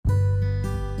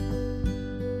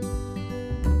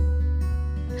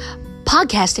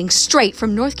Podcasting straight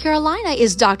from North Carolina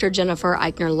is Dr. Jennifer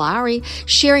Eichner Lowry,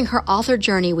 sharing her author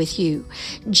journey with you.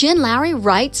 Jen Lowry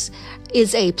Writes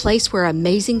is a place where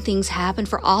amazing things happen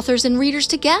for authors and readers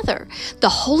together. The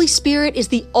Holy Spirit is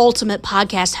the ultimate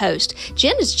podcast host.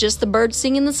 Jen is just the bird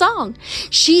singing the song.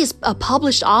 She is a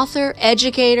published author,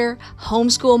 educator,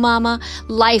 homeschool mama,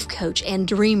 life coach, and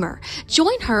dreamer.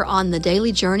 Join her on the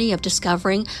daily journey of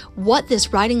discovering what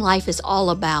this writing life is all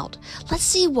about. Let's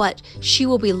see what she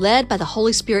will be led by the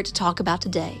Holy Spirit to talk about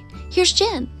today. Here's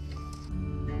Jen.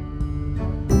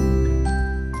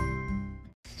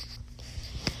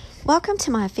 Welcome to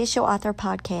my official author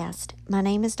podcast. My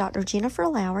name is Dr. Jennifer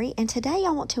Lowry, and today I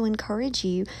want to encourage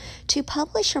you to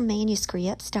publish your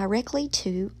manuscripts directly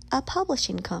to a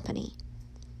publishing company.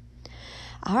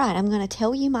 All right, I'm going to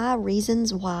tell you my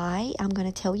reasons why. I'm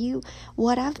going to tell you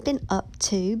what I've been up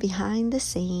to behind the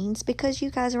scenes because you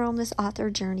guys are on this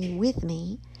author journey with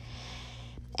me.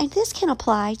 And this can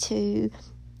apply to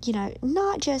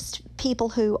not just people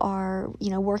who are,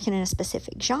 working in a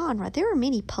specific genre. There are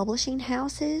many publishing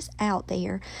houses out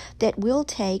there that will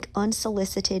take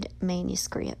unsolicited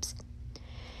manuscripts.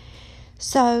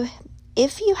 So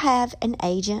if you have an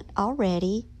agent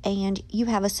already and you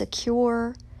have a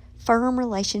secure, firm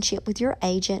relationship with your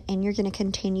agent and you're going to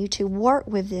continue to work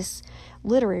with this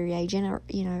literary agent or,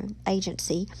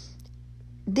 agency,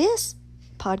 this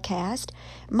podcast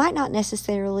might not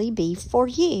necessarily be for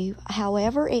you.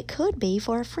 However, it could be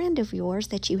for a friend of yours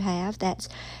that you have that's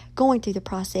going through the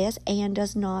process and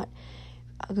does not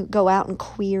go out and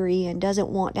query and doesn't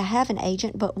want to have an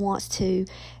agent but wants to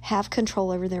have control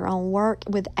over their own work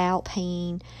without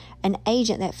paying an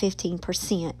agent that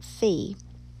 15% fee.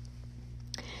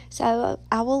 So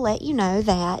I will let you know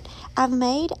that I've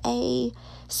made a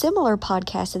similar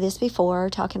podcast to this before,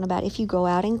 talking about if you go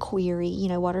out and query,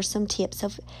 what are some tips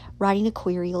of writing a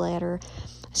query letter.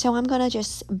 So I'm going to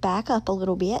just back up a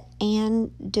little bit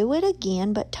and do it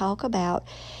again, but talk about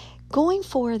going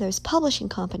for those publishing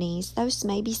companies, those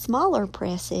maybe smaller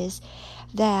presses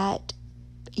that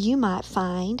you might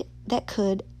find that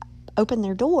could open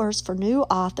their doors for new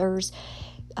authors,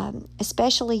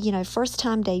 especially,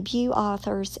 first-time debut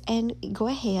authors, and go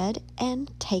ahead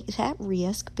and take that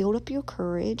risk, build up your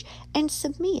courage, and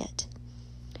submit.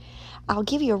 I'll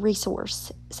give you a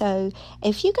resource. So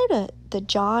if you go to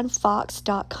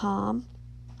thejohnfox.com,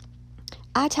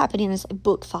 I type it in as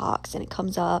Book Fox, and it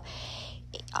comes up.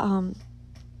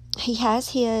 He has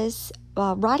his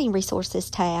writing resources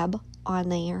tab on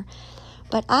there,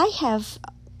 but I have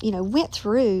went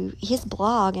through his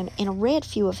blog and read a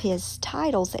few of his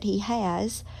titles that he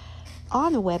has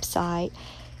on the website.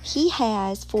 He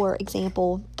has, for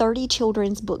example, 30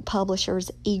 children's book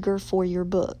publishers eager for your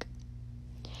book.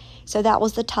 So that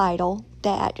was the title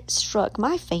that struck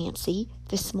my fancy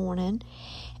this morning.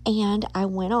 And I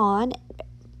went on,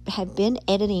 had been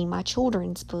editing my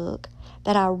children's book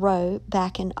that I wrote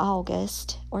back in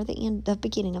August or the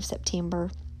beginning of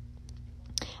September.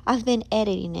 I've been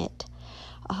editing it.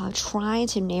 Trying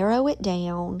to narrow it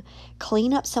down,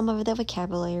 clean up some of the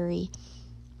vocabulary.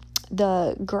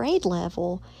 The grade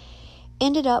level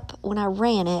ended up, when I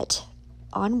ran it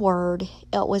on Word,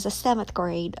 it was a 7th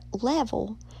grade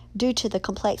level due to the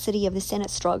complexity of the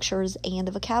sentence structures and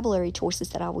the vocabulary choices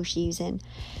that I was using.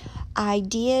 I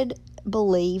did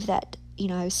believe that,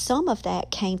 some of that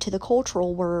came to the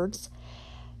cultural words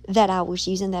that I was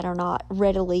using that are not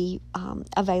readily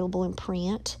available in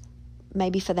print,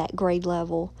 maybe for that grade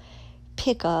level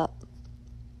pickup.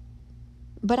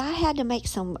 But I had to make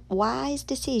some wise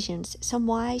decisions, some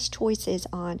wise choices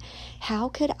on how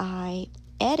could I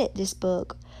edit this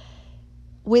book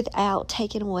without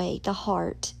taking away the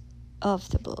heart of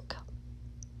the book.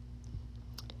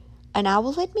 And I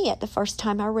will admit, the first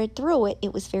time I read through it,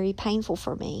 it was very painful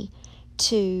for me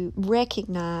to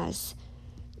recognize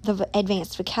the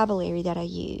advanced vocabulary that I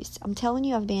use. I'm telling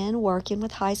you, I've been working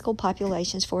with high school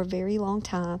populations for a very long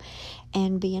time,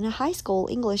 and being a high school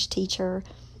English teacher,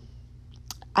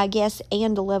 I guess,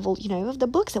 and the level, of the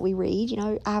books that we read,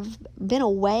 I've been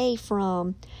away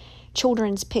from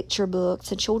children's picture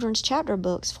books and children's chapter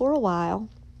books for a while.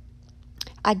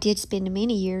 I did spend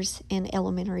many years in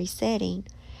elementary setting,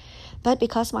 but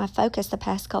because my focus the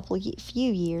past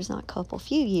few years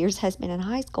has been in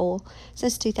high school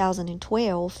since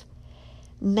 2012,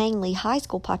 mainly high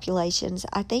school populations,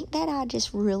 I think that I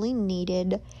just really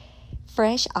needed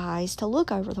fresh eyes to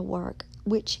look over the work,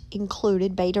 which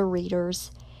included beta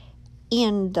readers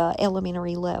in the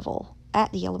elementary level,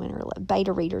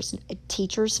 beta readers,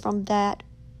 teachers from that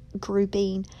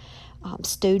grouping,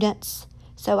 students.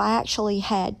 So I actually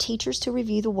had teachers to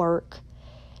review the work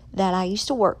that I used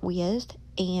to work with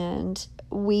and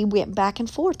we went back and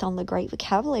forth on the great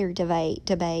vocabulary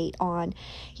debate on,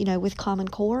 with Common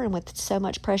Core and with so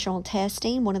much pressure on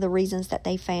testing. One of the reasons that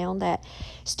they found that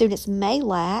students may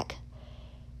lack,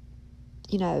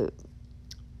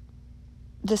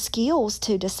 the skills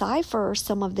to decipher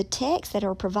some of the texts that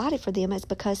are provided for them is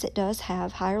because it does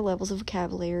have higher levels of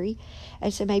vocabulary,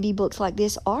 and so maybe books like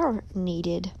this are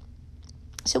needed.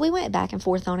 So we went back and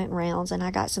forth on it in rounds, and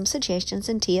I got some suggestions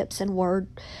and tips and word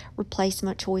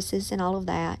replacement choices and all of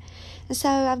that. And so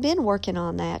I've been working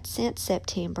on that since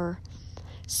September,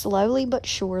 slowly but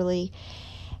surely.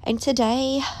 And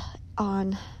today,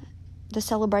 on the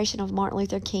celebration of Martin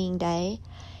Luther King Day,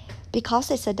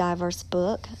 because it's a diverse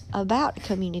book about a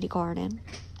community garden,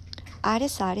 I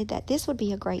decided that this would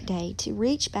be a great day to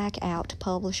reach back out to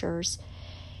publishers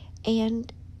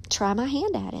and try my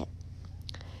hand at it.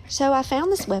 So I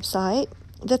found this website,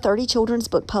 the 30 Children's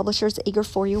Book Publishers Eager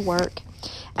for Your Work,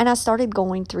 and I started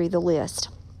going through the list.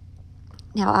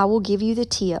 Now, I will give you the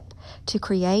tip to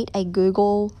create a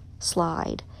Google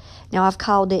slide. Now, I've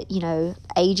called it,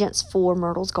 Agents for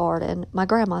Myrtle's Garden. My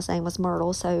grandma's name was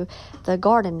Myrtle, so the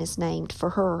garden is named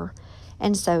for her,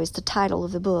 and so is the title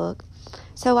of the book.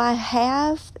 So I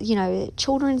have,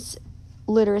 children's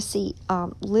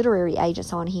literary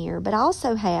agents on here, but I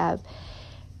also have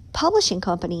publishing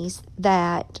companies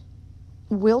that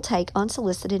will take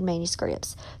unsolicited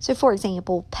manuscripts. So, for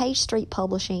example, Page Street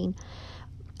Publishing,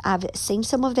 I've seen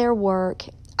some of their work.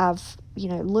 I've,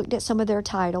 looked at some of their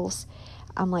titles.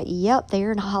 I'm like, yep,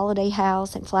 they're in Holiday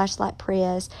House and Flashlight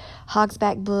Press,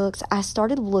 Hogsback Books. I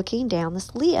started looking down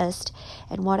this list,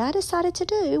 and what I decided to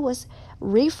do was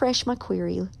refresh my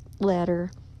query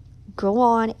letter, go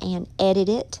on and edit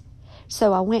it.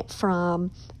 So I went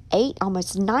from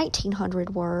almost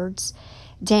 1,900 words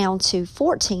down to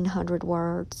 1,400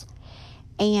 words.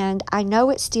 And I know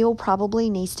it still probably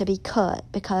needs to be cut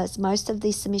because most of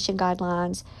these submission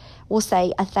guidelines will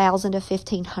say 1,000 to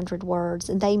 1,500 words,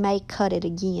 and they may cut it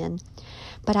again.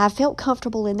 But I felt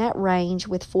comfortable in that range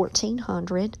with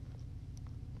 1,400.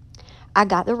 I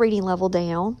got the reading level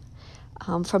down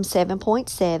from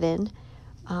 7.7.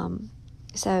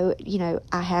 So,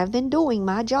 I have been doing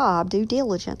my job, due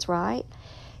diligence, right?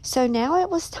 So now it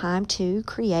was time to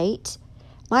create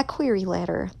my query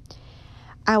letter.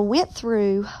 I went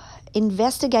through,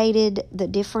 investigated the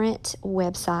different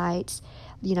websites,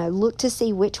 looked to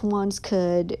see which ones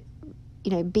could,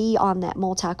 be on that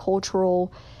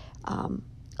multicultural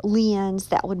lens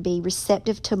that would be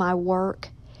receptive to my work.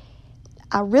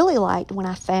 I really liked when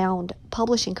I found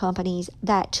publishing companies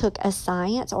that took a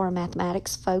science or a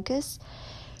mathematics focus,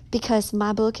 because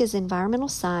my book is environmental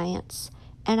science,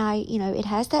 and it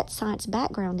has that science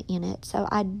background in it. So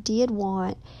I did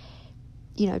want,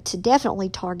 to definitely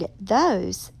target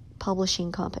those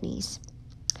publishing companies.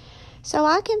 So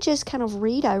I can just kind of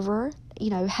read over,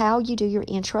 how you do your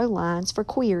intro lines for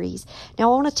queries.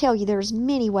 Now, I want to tell you there's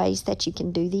many ways that you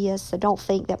can do this, so don't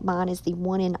think that mine is the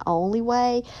one and only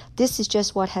way. This is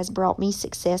just what has brought me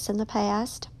success in the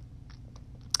past.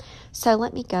 So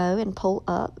let me go and pull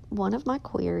up one of my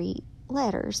query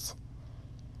letters.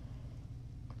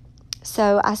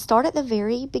 So I start at the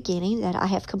very beginning that I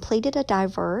have completed a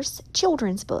diverse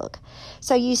children's book.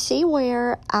 So you see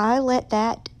where I let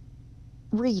that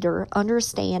reader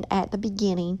understand at the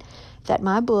beginning that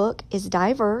my book is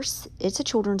diverse. It's a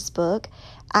children's book.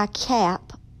 I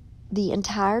cap the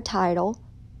entire title,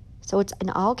 so it's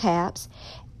in all caps.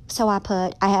 So I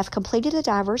put, I have completed a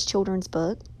diverse children's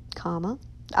book, comma,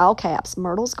 all caps,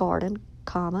 Myrtle's Garden,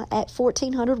 comma, at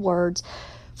 1,400 words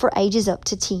for ages up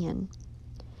to 10.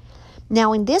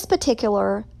 Now, in this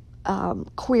particular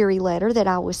query letter that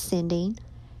I was sending,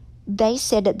 they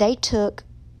said that they took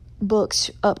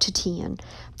books up to 10.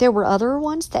 There were other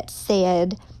ones that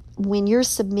said, when you're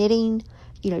submitting,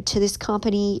 to this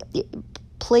company,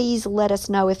 please let us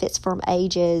know if it's from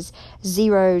ages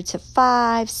 0 to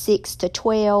 5, 6 to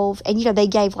 12. And, they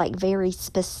gave like very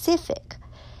specific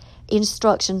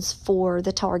instructions for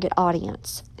the target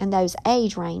audience and those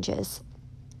age ranges.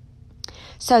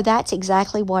 So that's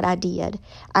exactly what I did.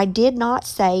 I did not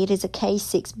say it is a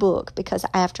K-6 book, because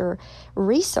after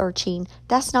researching,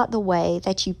 that's not the way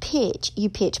that you pitch. You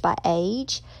pitch by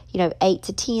age, 8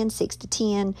 to 10, 6 to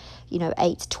 10,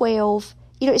 8 to 12.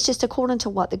 It's just according to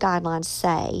what the guidelines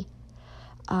say.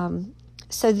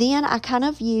 So then I kind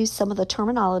of used some of the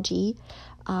terminology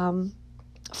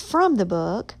from the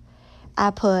book. I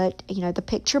put, the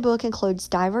picture book includes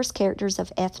diverse characters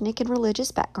of ethnic and religious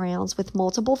backgrounds with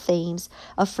multiple themes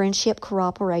of friendship,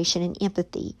 cooperation, and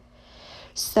empathy.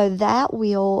 So that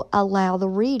will allow the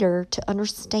reader to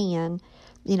understand,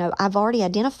 I've already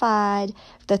identified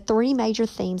the 3 major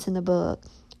themes in the book.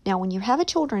 Now, when you have a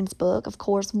children's book, of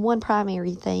course, one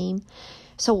primary theme,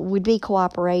 so it would be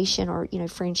cooperation or,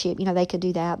 friendship, they could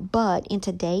do that. But in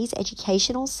today's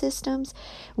educational systems,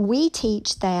 we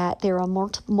teach that there are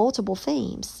multiple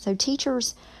themes. So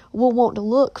teachers will want to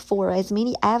look for as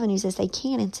many avenues as they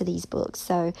can into these books.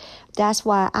 So that's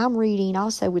why I'm reading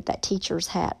also with that teacher's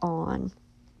hat on.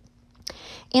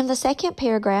 In the second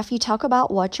paragraph, you talk about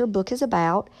what your book is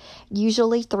about,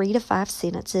 usually 3 to 5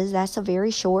 sentences. That's a very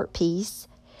short piece.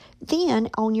 Then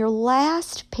on your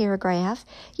last paragraph,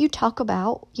 you talk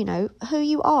about, who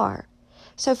you are.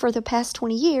 So for the past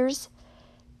 20 years,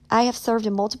 I have served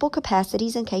in multiple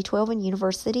capacities in K-12 and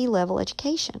university level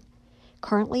education.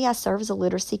 Currently, I serve as a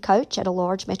literacy coach at a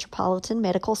large metropolitan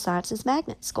medical sciences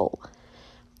magnet school.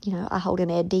 I hold an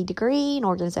Ed.D. degree in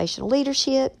organizational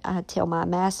leadership. I tell my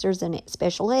master's in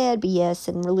special ed, BS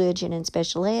in religion and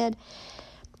special ed.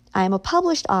 I am a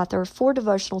published author of 4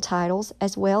 devotional titles,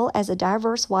 as well as a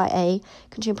diverse YA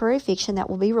contemporary fiction that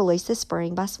will be released this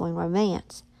spring by Swoon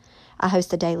Romance. I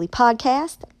host a daily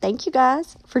podcast. Thank you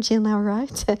guys for Jen Lowry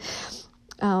Writes.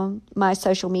 My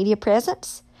social media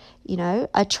presence,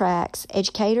 attracts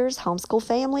educators, homeschool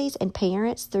families, and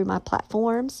parents through my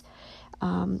platforms.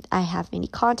 I have many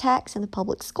contacts in the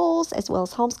public schools as well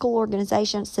as homeschool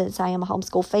organizations since I am a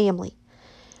homeschool family.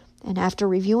 And after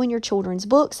reviewing your children's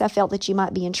books, I felt that you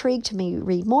might be intrigued to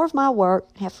read more of my work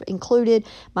and have included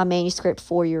my manuscript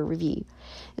for your review.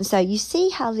 And so you see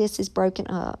how this is broken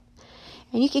up.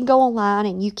 And you can go online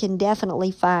and you can definitely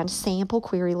find sample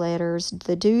query letters,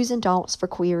 the do's and don'ts for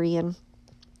querying.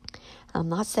 I'm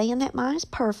not saying that mine is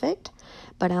perfect,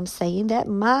 but I'm saying that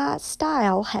my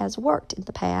style has worked in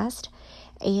the past.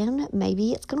 And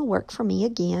maybe it's going to work for me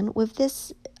again with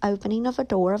this opening of a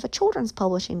door of a children's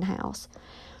publishing house.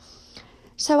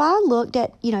 So I looked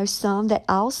at, some that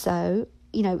also,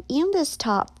 in this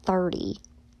top 30,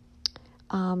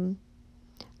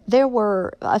 there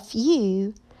were a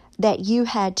few that you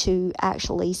had to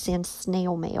actually send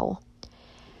snail mail.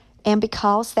 And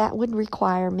because that would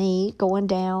require me going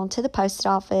down to the post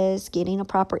office, getting a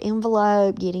proper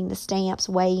envelope, getting the stamps,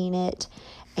 weighing it,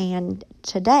 and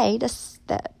today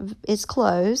that is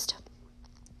closed.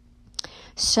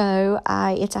 So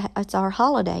it's our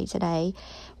holiday today.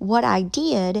 What I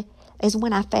did is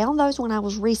when I found those when I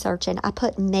was researching, I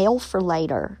put mail for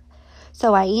later.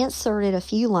 So I inserted a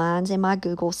few lines in my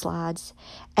Google Slides,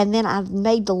 and then I've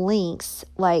made the links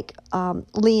like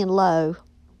Lee & Low.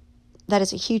 That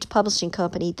is a huge publishing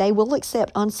company. They will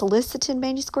accept unsolicited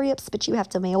manuscripts, but you have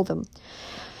to mail them.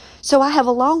 So I have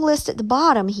a long list at the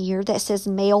bottom here that says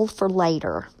mail for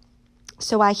later.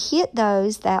 So I hit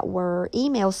those that were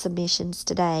email submissions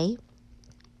today,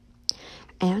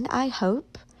 and I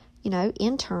hope,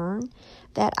 in turn,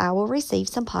 that I will receive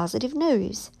some positive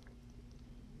news.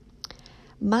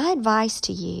 My advice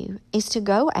to you is to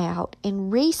go out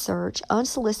and research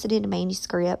unsolicited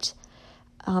manuscript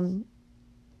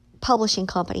publishing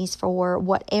companies for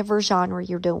whatever genre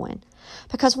you're doing.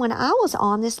 Because when I was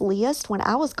on this list, when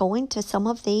I was going to some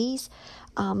of these,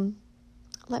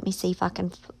 let me see if I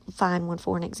can find one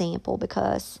for an example,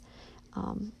 because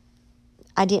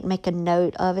I didn't make a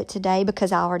note of it today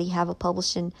because I already have a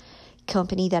publishing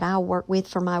company that I work with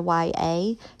for my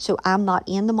YA. So I'm not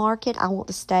in the market. I want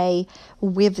to stay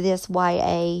with this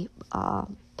YA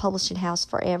publishing house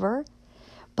forever.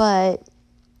 But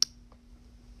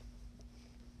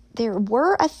there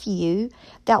were a few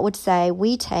that would say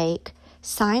we take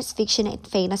science fiction and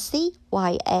fantasy,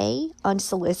 YA,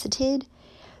 unsolicited.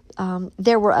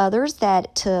 There were others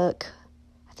that took,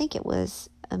 I think it was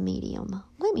a medium.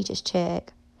 Let me just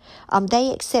check.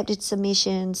 They accepted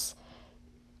submissions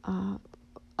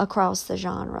across the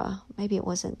genre. Maybe it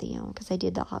wasn't them because they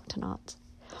did the Octonauts.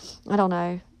 I don't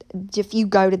know. If you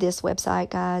go to this website,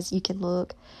 guys, you can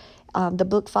look. The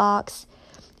Book Fox,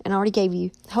 and I already gave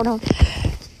you, hold on.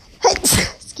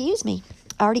 Excuse me.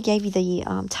 I already gave you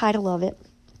the title of it.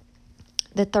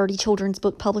 The 30 children's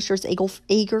book publishers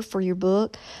eager for your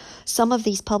book. Some of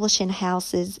these publishing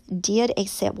houses did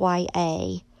accept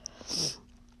YA.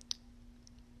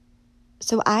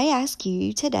 So I ask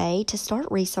you today to start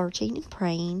researching and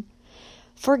praying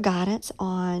for guidance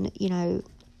on,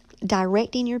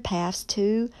 directing your paths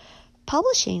to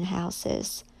publishing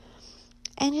houses.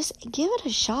 And just give it a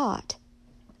shot.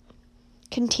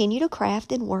 Continue to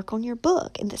craft and work on your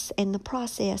book in the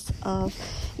process of,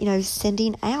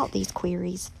 sending out these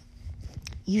queries.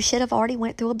 You should have already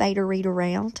went through a beta read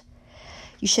around.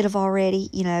 You should have already,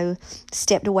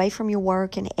 stepped away from your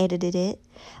work and edited it.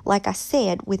 Like I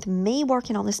said, with me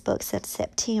working on this book since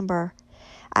September,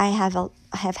 I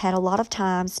have had a lot of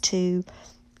times to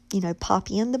pop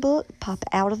in the book, pop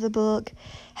out of the book,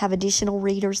 have additional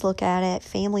readers look at it.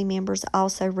 Family members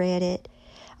also read it.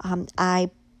 I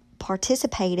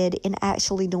participated in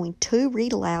actually doing 2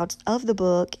 read-alouds of the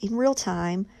book in real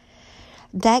time.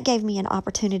 That gave me an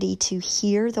opportunity to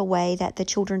hear the way that the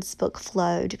children's book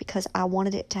flowed, because I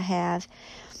wanted it to have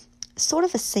sort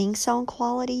of a sing-song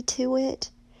quality to it.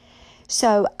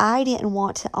 So I didn't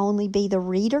want to only be the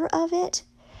reader of it.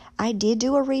 I did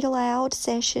do a read-aloud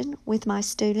session with my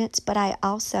students, but I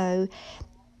also,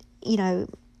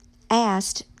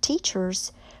 asked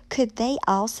teachers, could they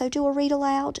also do a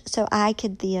read-aloud so I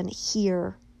could then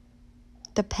hear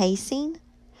the pacing,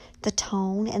 the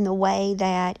tone, and the way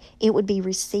that it would be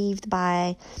received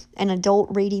by an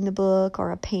adult reading the book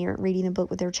or a parent reading the book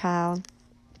with their child.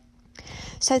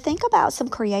 So think about some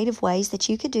creative ways that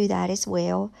you could do that as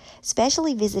well,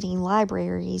 especially visiting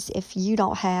libraries if you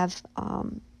don't have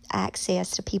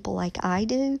access to people like I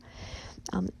do.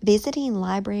 Visiting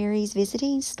libraries,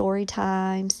 visiting story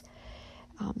times,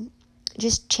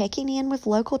 just checking in with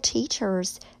local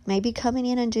teachers, maybe coming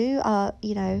in and do a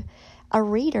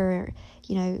reader,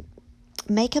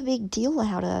 make a big deal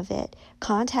out of it.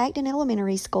 Contact an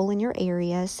elementary school in your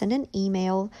area, send an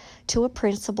email to a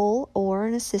principal or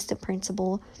an assistant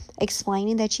principal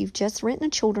explaining that you've just written a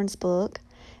children's book.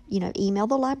 Email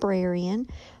the librarian,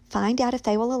 find out if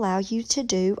they will allow you to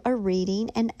do a reading,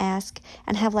 and ask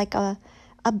and have like a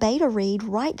beta read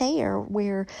right there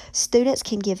where students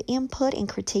can give input and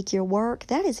critique your work.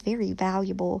 That is very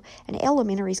valuable, and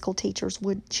elementary school teachers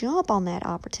would jump on that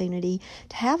opportunity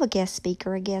to have a guest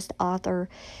speaker, a guest author,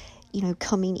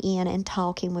 coming in and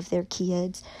talking with their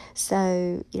kids.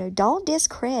 So, don't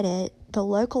discredit the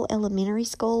local elementary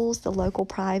schools, the local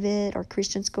private or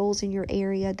Christian schools in your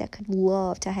area that could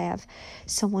love to have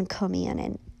someone come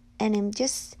in and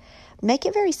just make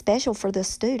it very special for the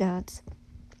students.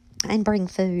 And bring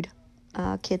food.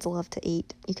 Kids love to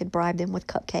eat. You could bribe them with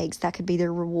cupcakes. That could be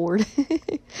their reward.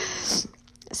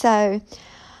 So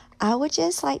I would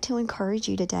just like to encourage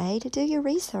you today to do your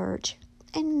research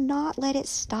and not let it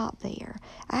stop there.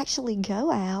 Actually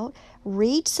go out,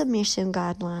 read submission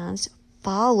guidelines,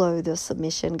 follow the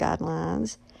submission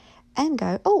guidelines, and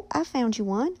go, oh, I found you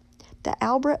one. The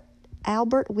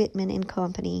Albert Whitman and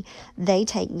Company. They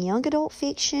take young adult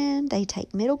fiction. They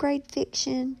take middle grade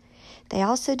fiction. They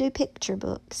also do picture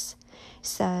books.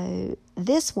 So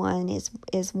this one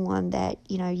is one that,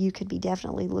 you could be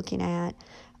definitely looking at.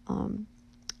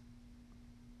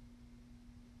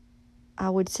 I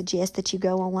would suggest that you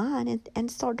go online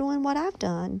and start doing what I've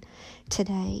done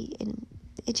today. And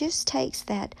it just takes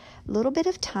that little bit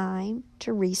of time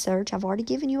to research. I've already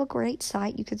given you a great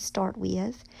site you could start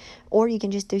with, or you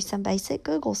can just do some basic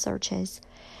Google searches.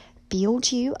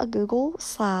 Build you a Google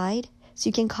slide so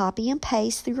you can copy and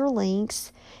paste through your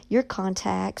links, your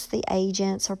contacts, the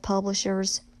agents or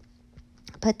publishers.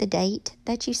 Put the date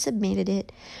that you submitted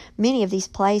it. Many of these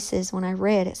places, when I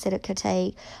read it, said it could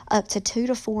take up to 2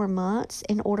 to 4 months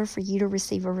in order for you to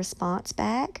receive a response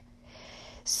back.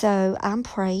 So I'm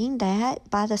praying that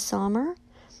by the summer,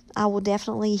 I will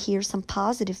definitely hear some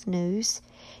positive news.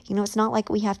 It's not like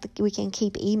we can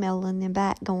keep emailing them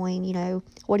back going,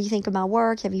 what do you think of my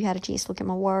work? Have you had a chance to look at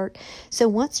my work? So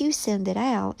once you send it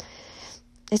out,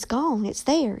 it's gone. It's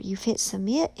there. You've hit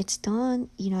submit. It's done.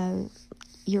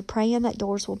 You're praying that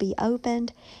doors will be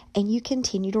opened and you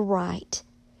continue to write.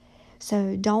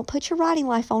 So don't put your writing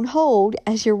life on hold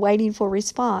as you're waiting for a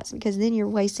response, because then you're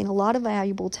wasting a lot of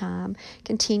valuable time.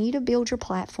 Continue to build your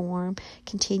platform.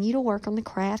 Continue to work on the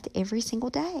craft every single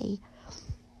day.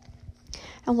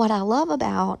 And what I love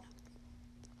about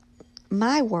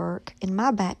my work and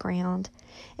my background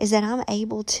is that I'm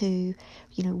able to,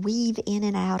 weave in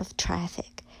and out of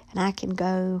traffic. And I can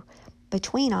go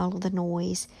between all of the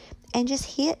noise and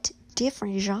just hit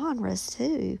different genres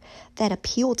too that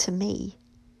appeal to me.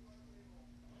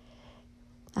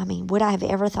 I mean, would I have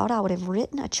ever thought I would have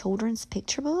written a children's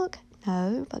picture book?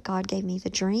 No, but God gave me the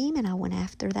dream and I went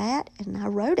after that and I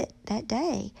wrote it that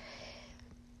day.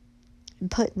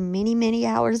 Put many, many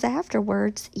hours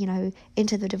afterwards,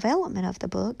 into the development of the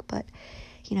book. But,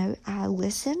 I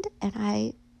listened and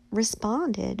I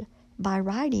responded by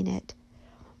writing it.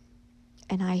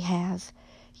 And I have,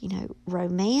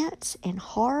 romance and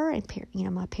horror and,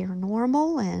 my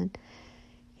paranormal and,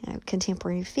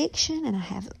 contemporary fiction. And I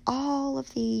have all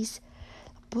of these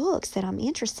books that I'm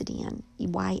interested in.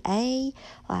 YA,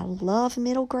 I love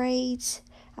middle grades.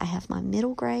 I have my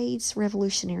middle grades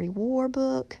Revolutionary War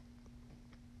book.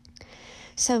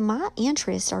 So my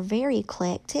interests are very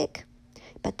eclectic,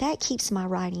 but that keeps my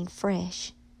writing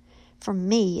fresh. For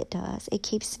me, it does. It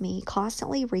keeps me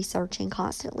constantly researching,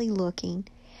 constantly looking,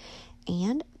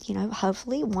 And,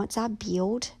 hopefully once I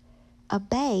build a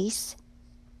base,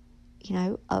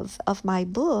 of my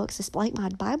books, it's like my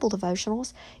Bible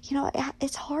devotionals,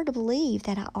 it's hard to believe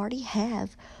that I already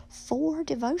have 4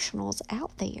 devotionals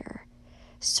out there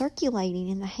circulating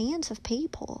in the hands of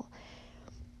people.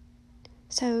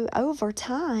 So over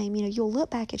time, you'll look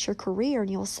back at your career and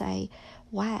you'll say,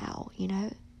 wow,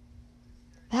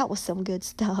 that was some good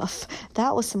stuff.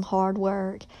 That was some hard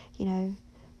work,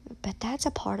 but that's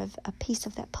a piece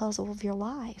of that puzzle of your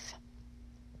life.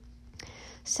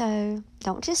 So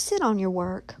don't just sit on your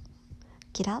work.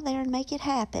 Get out there and make it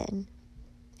happen.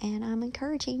 And I'm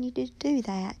encouraging you to do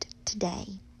that today.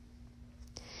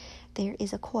 There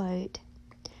is a quote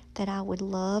that I would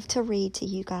love to read to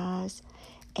you guys,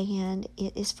 and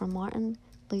it is from Martin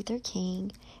Luther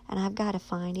King, and I've got to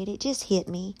find it. It just hit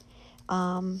me.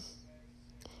 I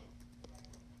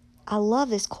love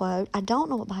this quote. I don't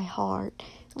know it by heart.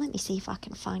 Let me see if I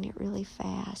can find it really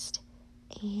fast.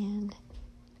 And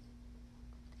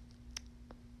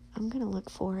I'm going to look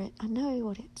for it. I know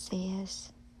what it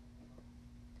says.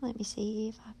 Let me see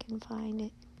if I can find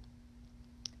it.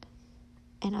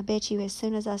 And I bet you as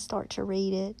soon as I start to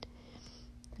read it,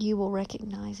 you will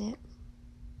recognize it.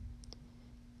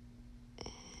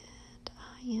 And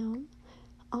I am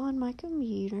on my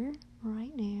computer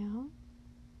right now.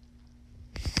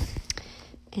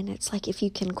 And it's like if you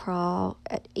can crawl.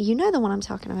 You know the one I'm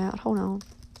talking about. Hold on.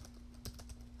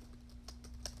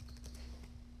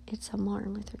 It's a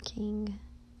Martin Luther King.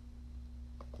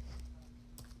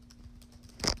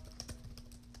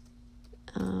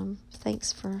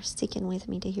 Thanks for sticking with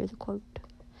me to hear the quote.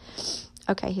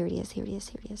 Okay, here it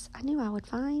is. I knew I would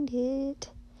find it.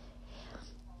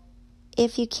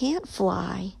 If you can't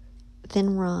fly,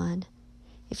 then run.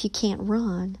 If you can't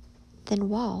run, then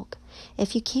walk.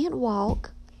 If you can't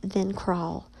walk, then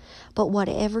crawl. But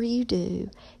whatever you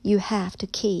do, you have to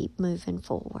keep moving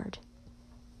forward.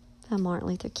 By Martin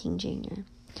Luther King Jr.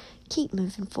 Keep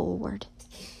moving forward.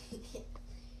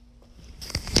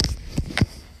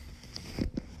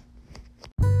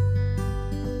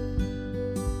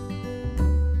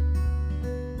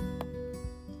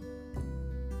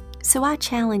 So I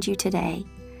challenge you today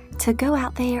to go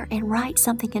out there and write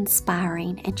something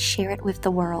inspiring and share it with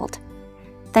the world.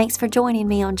 Thanks for joining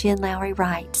me on Jen Lowry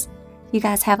Writes. You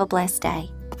guys have a blessed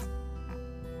day.